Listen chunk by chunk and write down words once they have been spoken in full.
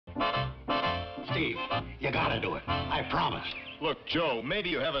Steve, you gotta do it. I promised. Look, Joe, maybe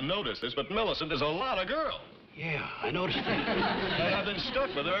you haven't noticed this, but Millicent is a lot of girl. Yeah, I noticed that. And I've been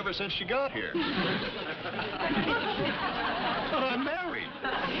stuck with her ever since she got here. But I'm married.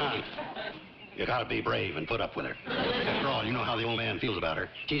 Son, you gotta be brave and put up with her. After all, you know how the old man feels about her.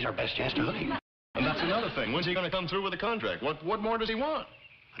 She's our best chance to hook him. And that's another thing. When's he going to come through with the contract? What more does he want?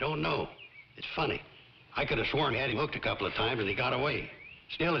 I don't know. It's funny. I could have sworn he had him hooked a couple of times and he got away.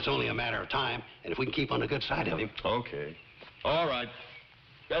 Still, it's only a matter of time, and if we can keep on the good side of him... Okay. All right.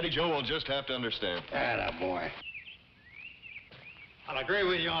 Betty Jo will just have to understand. Atta boy. I'll agree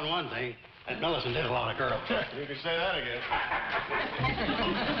with you on one thing. That Millicent did a lot of girls. You can say that again.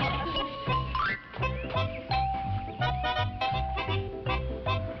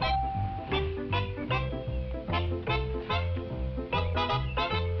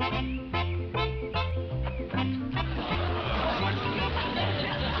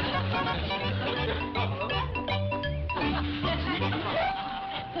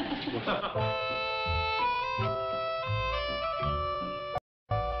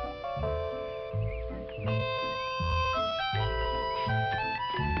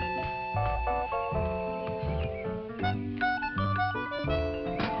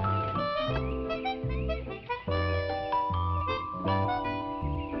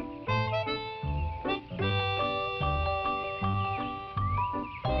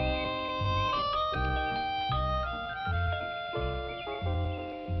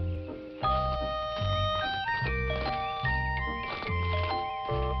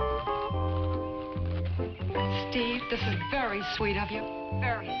 Steve, this is very sweet of you.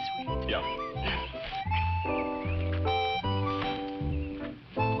 Very sweet. Yeah.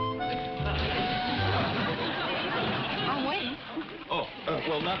 I'm waiting. Oh,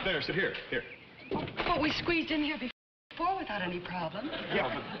 well, not there. Sit here. Here. But we squeezed in here before without any problem.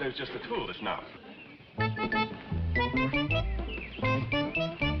 Yeah, but there's just the two of us now.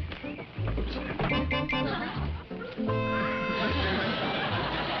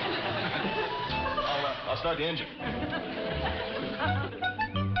 I'll start the engine.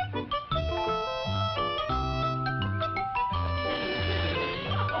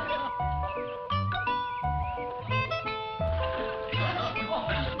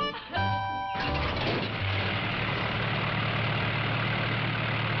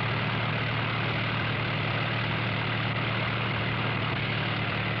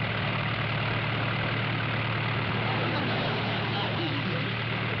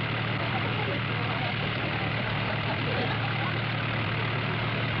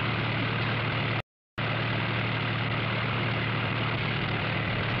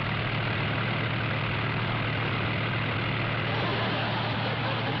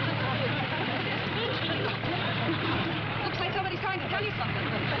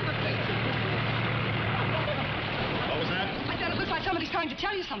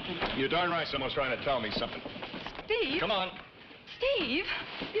 You're darn right someone's trying to tell me something. Steve? Come on. Steve,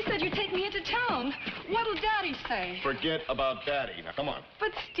 you said you'd take me into town. What'll Daddy say? Forget about Daddy. Now, come on. But,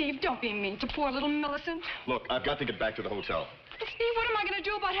 Steve, don't be mean to poor little Millicent. Look, I've got to get back to the hotel. But, Steve, what am I going to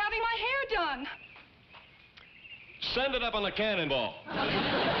do about having my hair done? Send it up on the cannonball.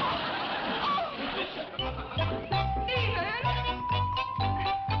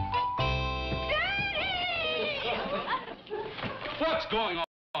 What's going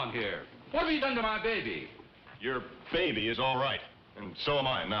on here? What have you done to my baby? Your baby is all right, and so am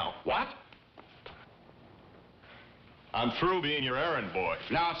I now. What? I'm through being your errand boy.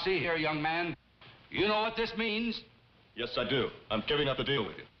 Now, see here, young man. You know what this means? Yes, I do. I'm giving up the deal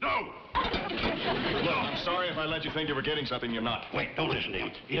with you. No! Well, I'm sorry if I let you think you were getting something you're not. Wait, don't listen to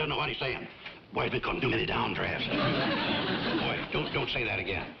him. He doesn't know what he's saying. Boy's been cutting too many downdrafts. Boy, don't say that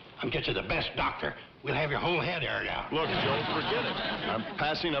again. I'm get you the best doctor. We'll have your whole head aired out. Look, Joe, forget it. I'm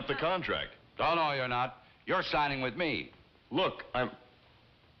passing up the contract. Oh, no, you're not. You're signing with me. Look,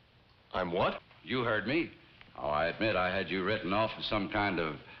 I'm what? You heard me. Oh, I admit I had you written off as some kind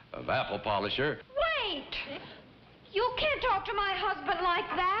of apple polisher. Wait! You can't talk to my husband like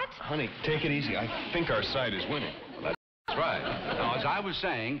that. Honey, take it easy. I think our side is winning. Well, that's right. Now, as I was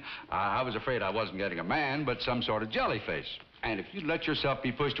saying, I was afraid I wasn't getting a man, but some sort of jellyfish. And if you'd let yourself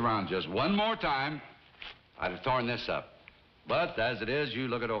be pushed around just one more time, I'd have torn this up. But as it is, you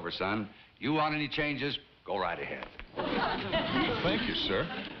look it over, son. You want any changes, go right ahead. Thank you, sir.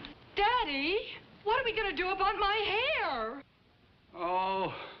 Daddy, what are we going to do about my hair?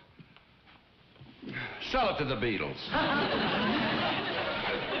 Oh, sell it to the Beatles.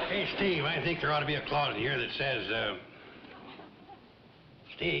 Hey, Steve, I think there ought to be a clause in here that says,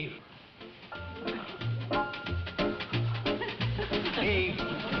 Steve. Steve.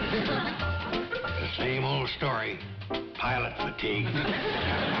 Same old story. Pilot fatigue.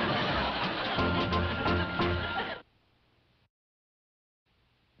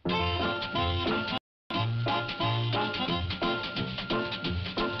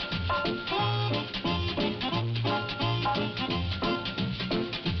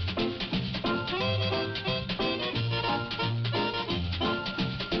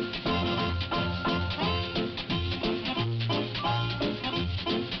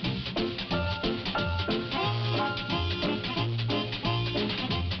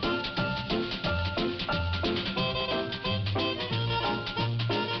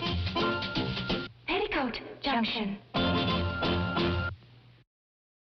 Petticoat Junction.